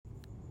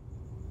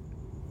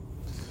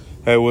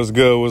Hey, what's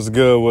good? What's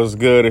good? What's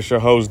good? It's your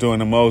host doing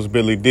the most,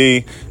 Billy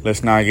D.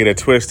 Let's not get it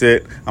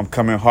twisted. I'm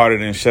coming harder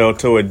than Shell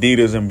Toe,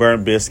 Adidas, and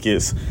burnt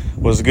biscuits.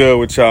 What's good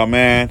with y'all,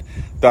 man?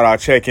 Thought I'd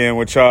check in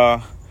with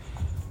y'all.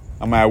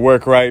 I'm at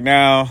work right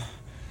now.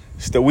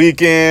 It's the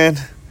weekend.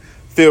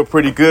 Feel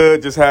pretty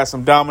good. Just had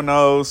some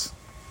Domino's.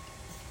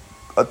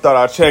 I thought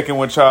I'd check in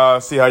with y'all,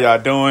 see how y'all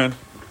doing.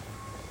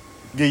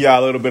 Give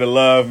y'all a little bit of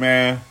love,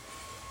 man.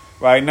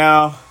 Right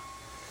now,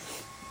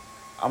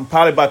 I'm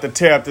probably about to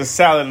tear up this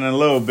salad in a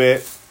little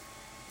bit.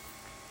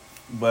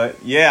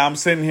 But yeah, I'm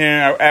sitting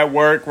here at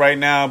work right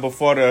now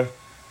before the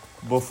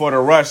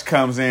rush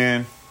comes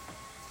in.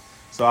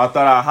 So I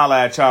thought I'd holler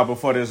at y'all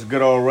before this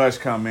good old rush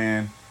come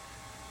in.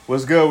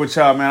 What's good with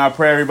y'all, man? I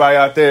pray everybody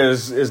out there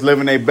is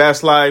living their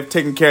best life,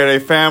 taking care of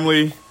their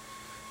family,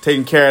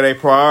 taking care of their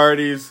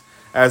priorities.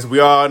 As we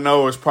all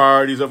know, it's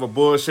priorities over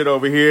bullshit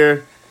over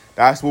here.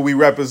 That's what we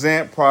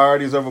represent,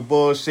 priorities over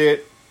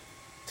bullshit.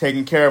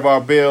 Taking care of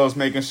our bills,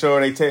 making sure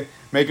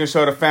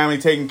the family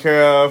taken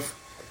care of.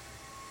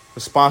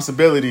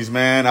 Responsibilities,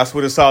 man. That's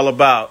what it's all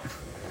about.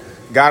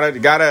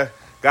 Gotta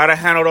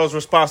handle those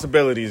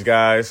responsibilities,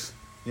 guys.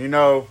 You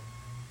know.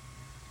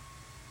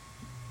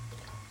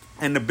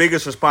 And the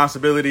biggest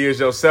responsibility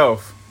is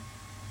yourself.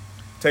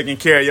 Taking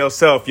care of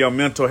yourself, your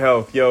mental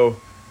health, it's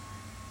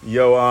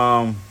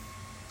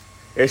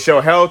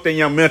your health and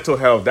your mental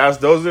health.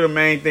 Those are the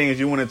main things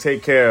you want to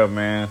take care of,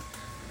 man.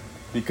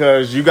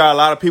 Because you got a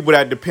lot of people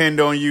that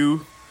depend on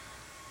you,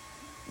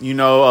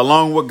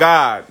 along with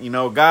God.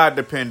 God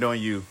depend on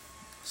you.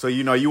 So,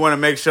 you want to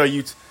make sure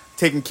you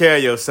taking care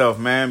of yourself,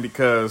 man,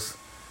 because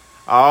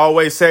I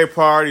always say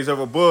priorities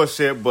over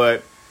bullshit,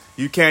 but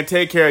you can't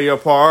take care of your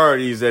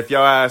priorities if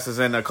your ass is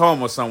in a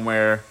coma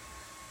somewhere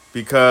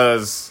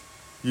because,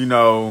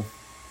 you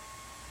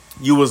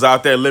was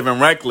out there living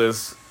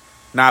reckless,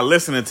 not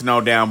listening to no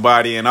damn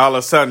body, and all of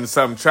a sudden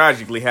something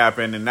tragically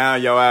happened, and now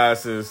your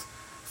ass is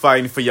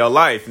fighting for your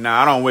life.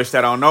 Now, I don't wish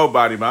that on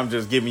nobody, but I'm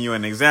just giving you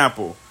an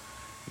example.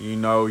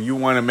 You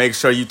want to make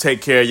sure you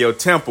take care of your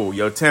temple.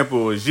 Your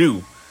temple is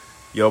you,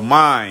 your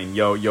mind,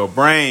 your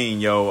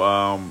brain, your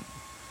arms,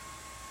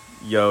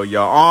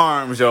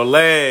 your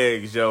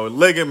legs, your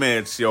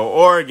ligaments, your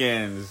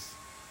organs,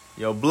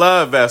 your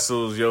blood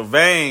vessels, your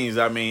veins.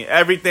 I mean,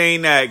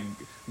 everything that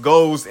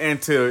goes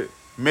into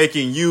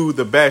making you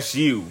the best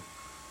you.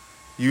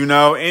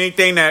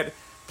 Anything that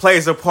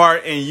plays a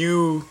part in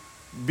you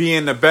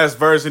being the best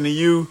version of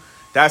you,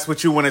 that's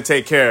what you want to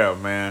take care of,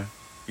 man.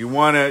 You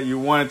want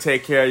to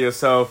take care of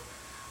yourself.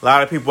 A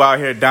lot of people out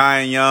here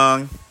dying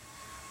young,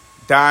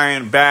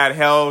 dying bad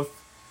health,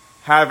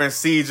 having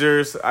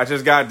seizures. I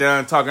just got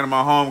done talking to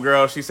my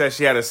homegirl. She said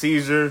she had a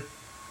seizure.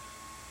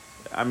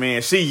 I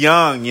mean, she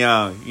young.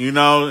 You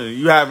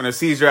having a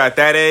seizure at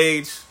that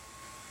age,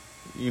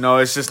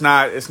 it's just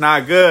it's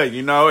not good,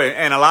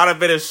 and a lot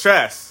of it is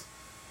stress.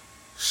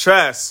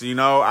 Stress,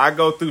 I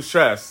go through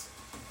stress.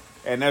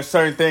 And there's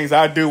certain things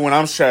I do when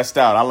I'm stressed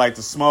out. I like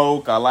to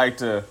smoke. I like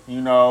to,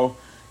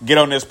 get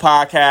on this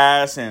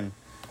podcast and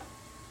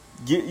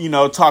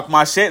talk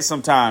my shit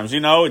sometimes,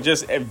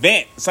 just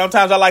vent.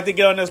 Sometimes I like to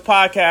get on this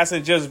podcast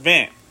and just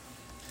vent.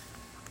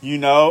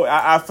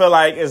 I feel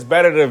like it's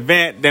better to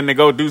vent than to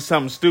go do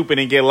something stupid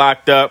and get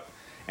locked up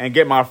and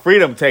get my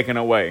freedom taken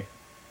away.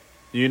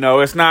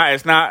 It's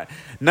not,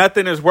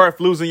 nothing is worth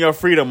losing your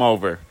freedom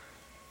over.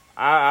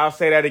 I'll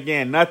say that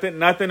again.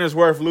 Nothing is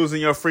worth losing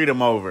your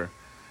freedom over.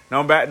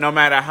 No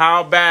matter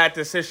how bad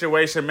the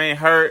situation may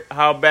hurt,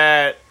 how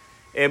bad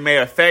it may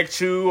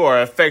affect you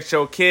or affect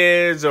your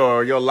kids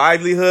or your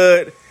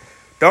livelihood,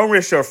 don't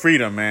risk your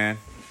freedom, man.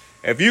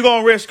 If you're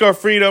going to risk your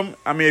freedom,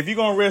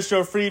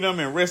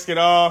 and risk it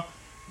all,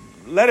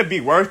 let it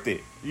be worth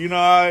it.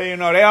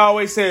 They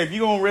always say if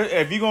you're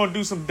going to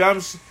do some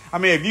dumb shit,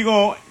 if you're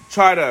going to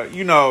try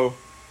to,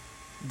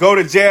 go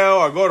to jail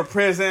or go to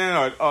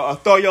prison or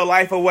throw your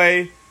life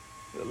away,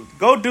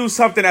 go do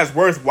something that's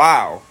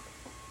worthwhile.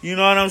 You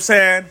know what I'm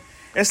saying?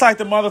 It's like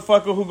the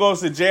motherfucker who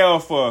goes to jail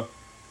for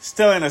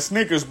stealing a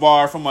Snickers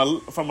bar from a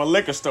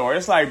liquor store.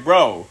 It's like,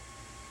 bro,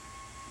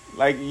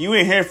 like you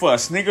in here for a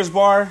Snickers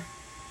bar?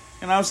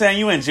 You know what I'm saying?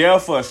 You in jail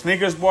for a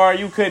Snickers bar?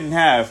 You couldn't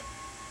have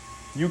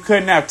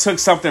took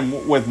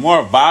something with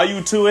more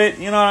value to it.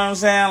 You know what I'm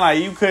saying?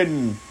 Like you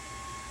couldn't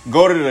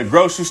go to the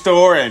grocery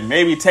store and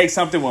maybe take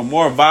something with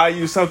more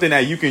value, something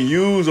that you can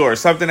use or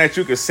something that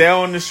you could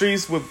sell on the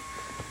streets with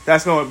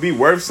that's going to be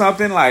worth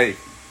something. Like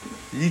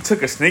you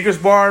took a Snickers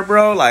bar,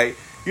 bro. Like,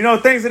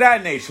 things of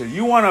that nature.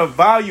 You want to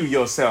value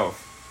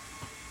yourself.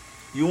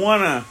 You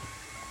want to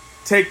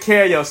take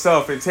care of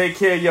yourself and take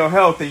care of your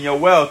health and your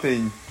wealth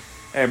and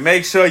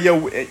make sure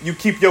you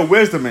keep your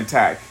wisdom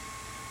intact.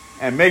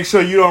 And make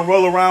sure you don't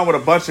roll around with a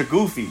bunch of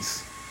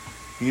goofies.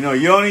 You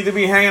don't need to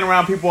be hanging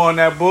around people on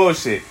that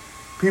bullshit.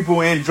 People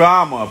in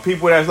drama.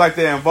 People that's like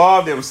to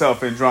involve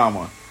themselves in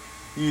drama.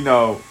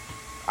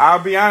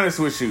 I'll be honest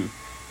with you.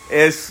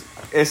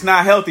 It's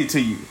not healthy to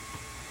you.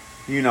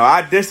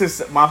 I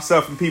distance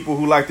myself from people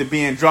who like to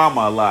be in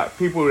drama a lot.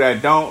 People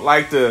that don't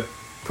like to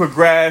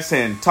progress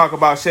and talk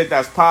about shit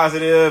that's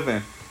positive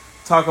and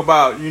talk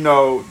about,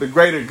 the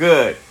greater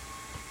good,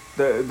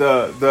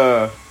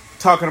 the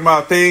talking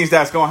about things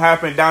that's gonna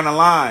happen down the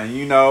line.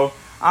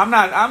 I'm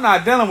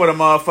not dealing with a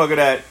motherfucker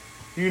that,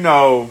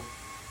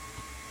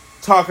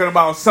 talking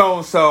about so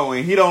and so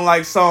and he don't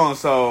like so and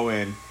so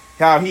and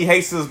how he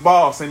hates his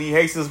boss and he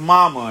hates his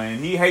mama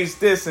and he hates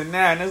this and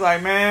that. And it's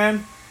like,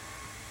 man,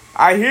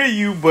 I hear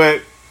you,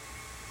 but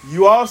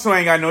you also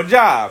ain't got no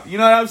job. You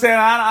know what I'm saying?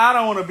 I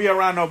don't want to be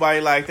around nobody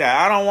like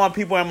that. I don't want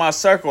people in my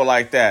circle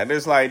like that.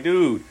 It's like,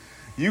 dude,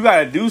 you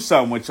got to do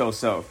something with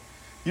yourself.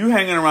 You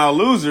hanging around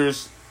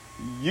losers,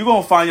 you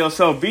going to find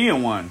yourself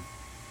being one.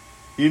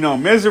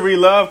 Misery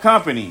love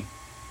company.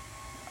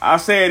 I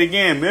say it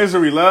again,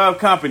 misery love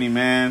company,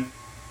 man.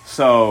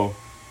 So,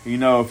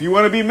 if you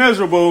want to be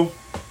miserable,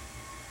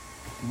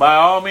 by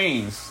all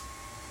means.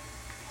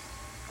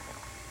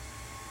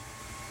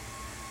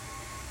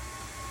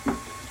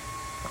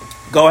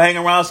 Go hang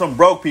around some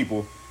broke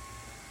people.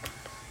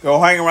 Go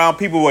hang around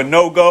people with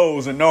no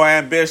goals and no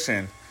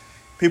ambition.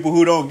 People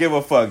who don't give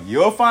a fuck.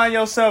 You'll find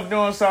yourself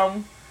doing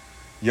something.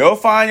 You'll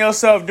find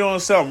yourself doing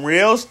something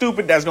real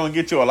stupid that's going to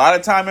get you a lot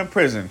of time in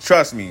prison.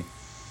 Trust me.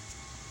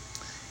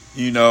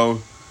 You'll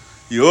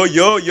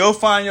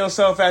find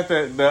yourself at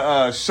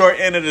the short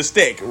end of the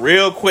stick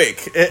real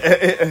quick.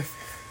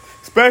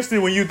 Especially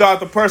when you thought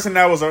the person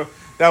that was a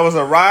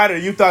rider,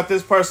 you thought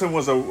this person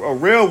was a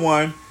real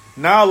one.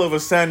 Now all of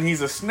a sudden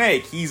he's a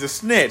snake. He's a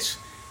snitch.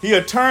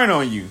 He'll turn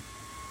on you.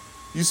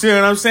 You see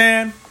what I'm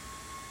saying?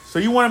 So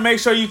you want to make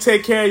sure you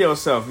take care of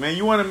yourself, man.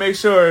 You want to make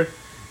sure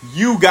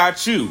you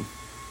got you.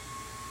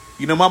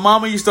 My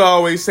mama used to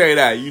always say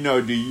that. You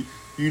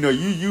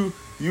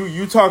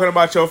talking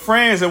about your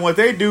friends and what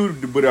they do,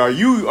 but are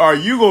you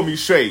gonna be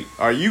straight?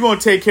 Are you gonna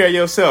take care of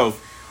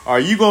yourself? Are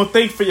you gonna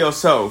think for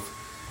yourself?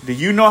 Do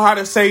you know how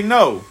to say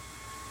no?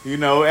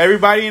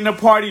 Everybody in the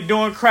party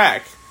doing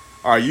crack.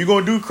 Are you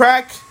gonna do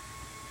crack?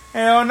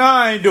 Hell no,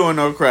 I ain't doing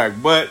no crack.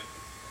 But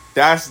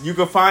you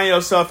can find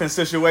yourself in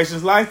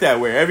situations like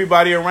that where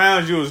everybody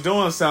around you is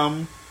doing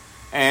something,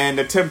 and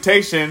the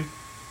temptation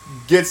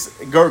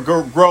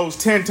grows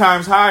 10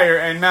 times higher,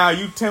 and now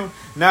you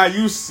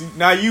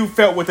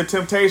felt with the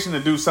temptation to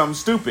do something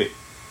stupid.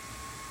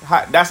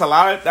 That's a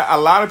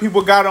lot of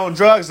people got on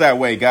drugs that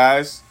way,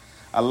 guys.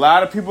 A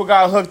lot of people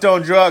got hooked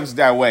on drugs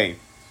that way.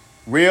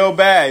 Real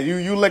bad.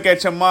 You look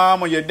at your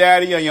mom or your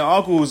daddy or your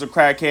uncle who's a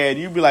crackhead,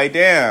 you be like,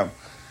 damn,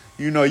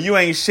 you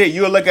ain't shit.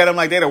 You'll look at them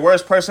like they're the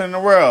worst person in the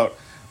world.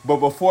 But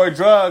before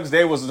drugs,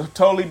 they was a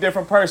totally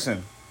different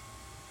person.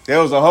 They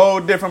was a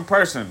whole different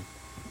person.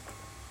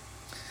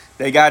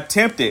 They got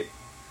tempted.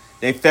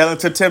 They fell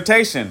into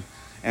temptation.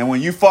 And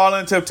when you fall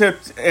into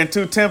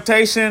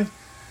temptation,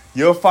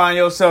 you'll find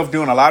yourself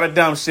doing a lot of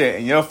dumb shit.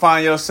 And you'll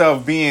find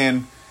yourself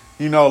being,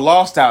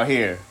 lost out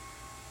here.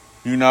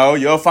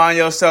 You'll find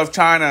yourself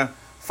trying to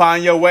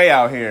find your way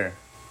out here.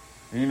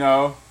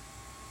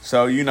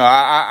 So,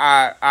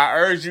 I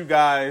urge you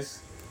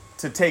guys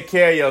to take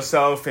care of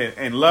yourself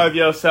and love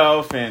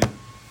yourself and,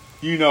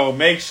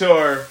 make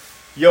sure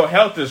your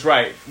health is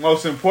right,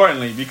 most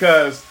importantly,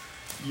 because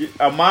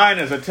a mind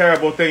is a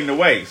terrible thing to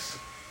waste.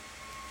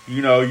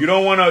 You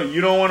don't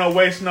want to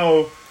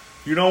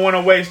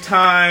waste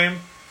time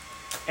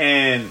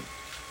and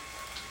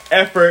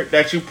effort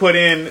that you put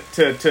in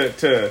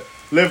to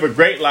live a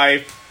great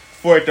life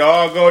for it to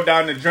all go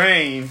down the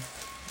drain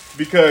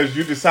because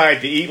you decide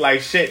to eat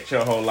like shit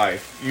your whole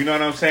life. You know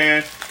what I'm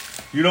saying?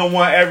 You don't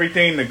want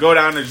everything to go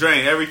down the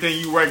drain. Everything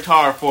you worked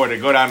hard for to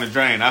go down the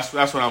drain. That's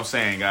what I'm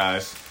saying,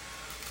 guys.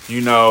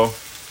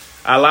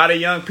 A lot of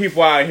young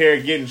people out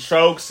here getting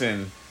strokes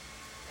and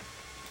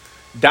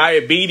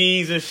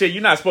diabetes and shit.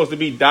 You're not supposed to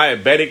be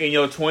diabetic in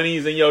your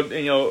 20s and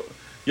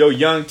your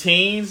young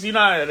teens.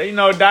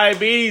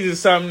 Diabetes is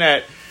something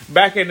that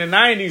back in the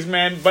 90s,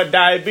 man, but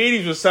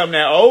diabetes was something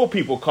that old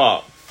people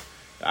caught.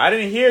 I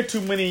didn't hear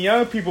too many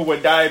young people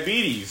with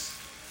diabetes.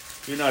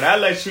 That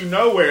lets you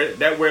know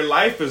where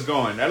life is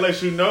going. That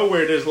lets you know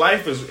where this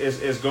life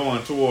is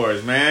going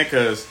towards, man,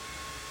 because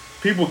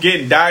people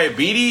getting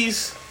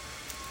diabetes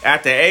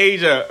at the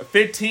age of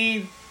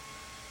 15,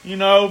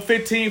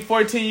 15,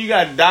 14, you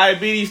got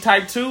diabetes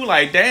type 2.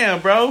 Like,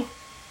 damn, bro.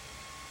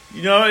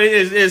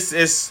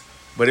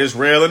 But it's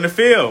real in the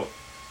field.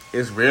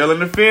 It's real in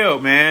the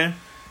field, man.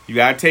 You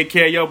got to take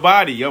care of your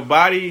body. Your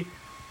body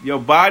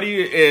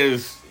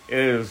is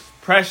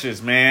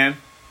precious, man.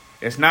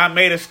 It's not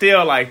made of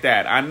steel like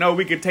that. I know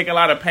we could take a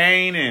lot of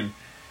pain and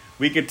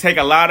we could take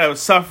a lot of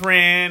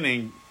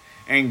suffering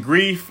and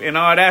grief and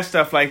all that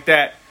stuff like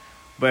that.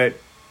 But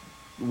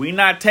we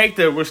not take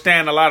to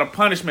withstand a lot of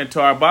punishment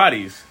to our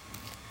bodies.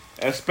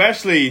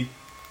 Especially,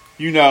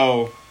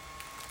 when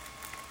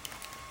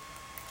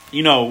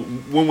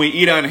we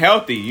eat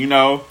unhealthy,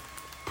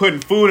 putting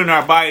food in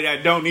our body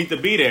that don't need to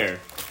be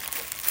there.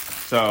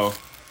 So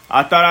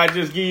I thought I'd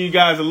just give you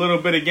guys a little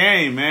bit of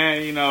game,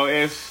 man.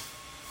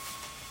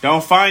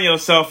 Don't find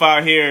yourself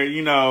out here,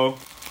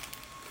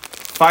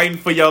 fighting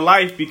for your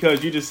life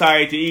because you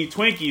decided to eat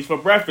Twinkies for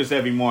breakfast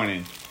every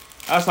morning.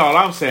 That's all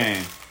I'm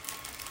saying.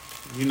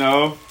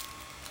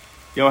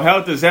 Your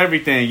health is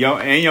everything.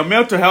 And your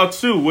mental health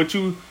too. What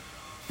you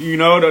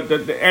know,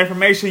 the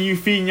information you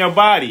feed in your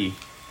body.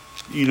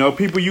 You know,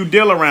 people you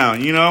deal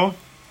around, you know.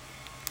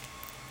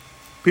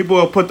 People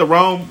will put the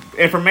wrong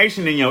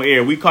information in your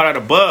ear. We call that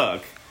a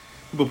bug.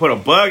 People put a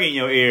bug in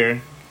your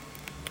ear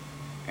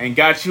and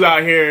got you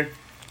out here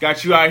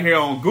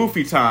on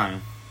goofy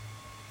time.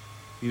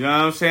 You know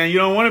what I'm saying? You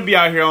don't want to be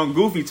out here on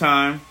goofy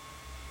time.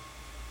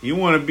 You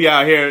want to be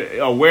out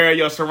here aware of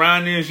your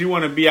surroundings. You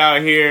want to be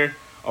out here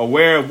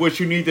aware of what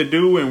you need to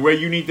do and where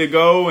you need to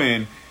go,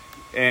 and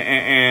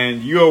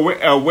you're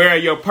aware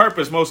of your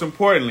purpose. Most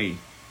importantly,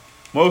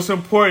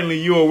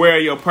 you're aware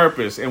of your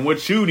purpose and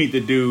what you need to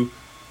do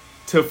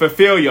to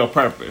fulfill your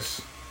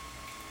purpose.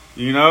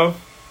 You know,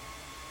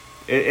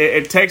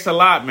 it takes a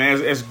lot,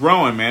 man. It's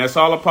growing, man. It's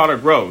all a part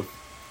of growth.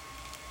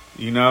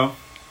 You know,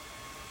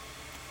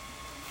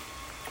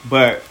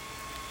 but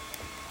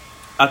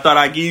I thought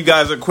I'd give you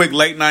guys a quick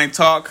late night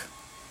talk.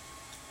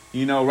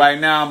 You know, right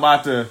now I'm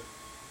about to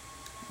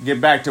get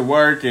back to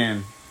work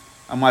and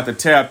I'm about to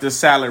tear up this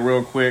salad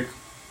real quick.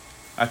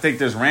 I think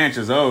this ranch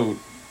is old.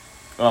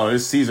 Oh,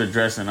 it's Caesar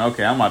dressing.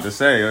 Okay, I'm about to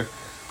say,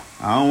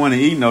 I don't want to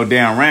eat no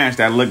damn ranch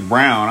that look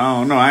brown. I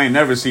don't know. I ain't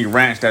never seen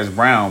ranch that's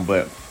brown,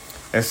 but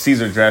that's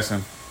Caesar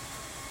dressing.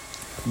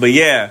 But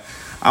yeah,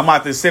 I'm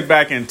about to sit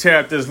back and tear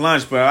up this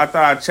lunch, but I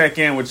thought I'd check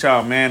in with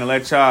y'all, man, and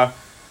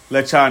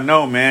let y'all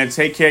know, man.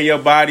 Take care of your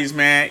bodies,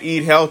 man.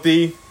 Eat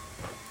healthy.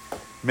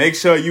 Make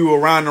sure you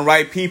around the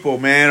right people,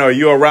 man, or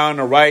you around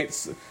the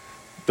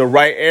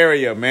right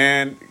area,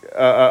 man,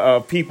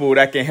 of people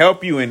that can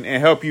help you and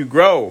help you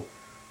grow.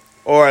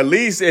 Or at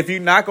least if you're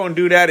not going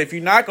to do that, if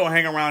you're not going to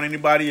hang around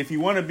anybody, if you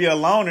want to be a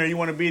loner, you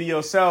want to be to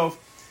yourself,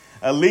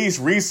 at least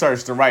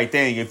research the right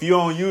thing. If you're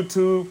on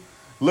YouTube,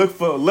 look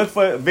for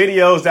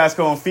videos that's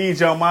going to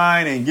feed your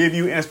mind and give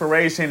you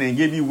inspiration and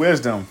give you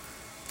wisdom.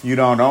 You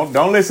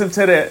don't listen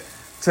to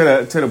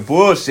the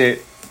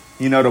bullshit,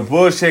 you know, the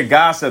bullshit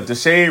gossip, the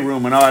shade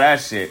room and all that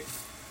shit.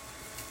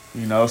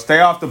 You know,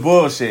 stay off the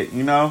bullshit,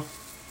 you know.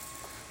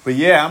 But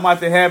yeah, I'm about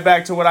to head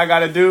back to what I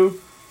got to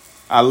do.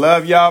 I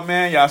love y'all,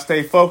 man. Y'all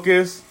stay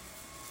focused.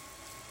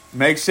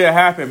 Make shit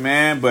happen,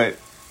 man. But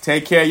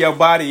take care of your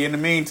body in the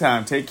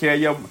meantime. Take care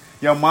of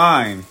your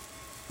mind.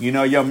 You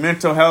know, your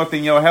mental health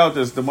and your health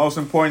is the most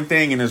important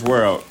thing in this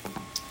world.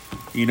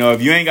 You know,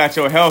 if you ain't got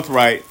your health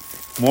right,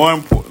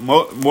 more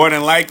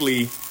than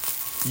likely,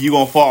 you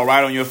going to fall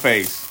right on your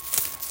face.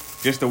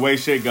 Just the way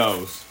shit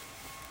goes.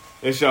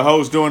 It's your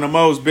host doing the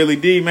most, Billy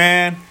D,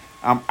 man.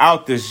 I'm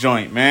out this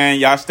joint, man.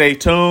 Y'all stay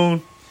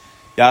tuned.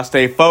 Y'all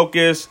stay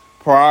focused.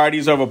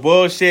 Priorities over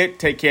bullshit.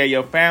 Take care of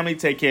your family.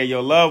 Take care of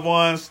your loved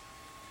ones.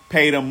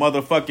 Pay them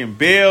motherfucking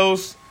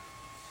bills.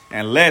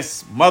 And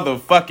let's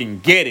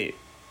motherfucking get it.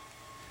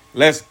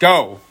 Let's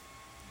go.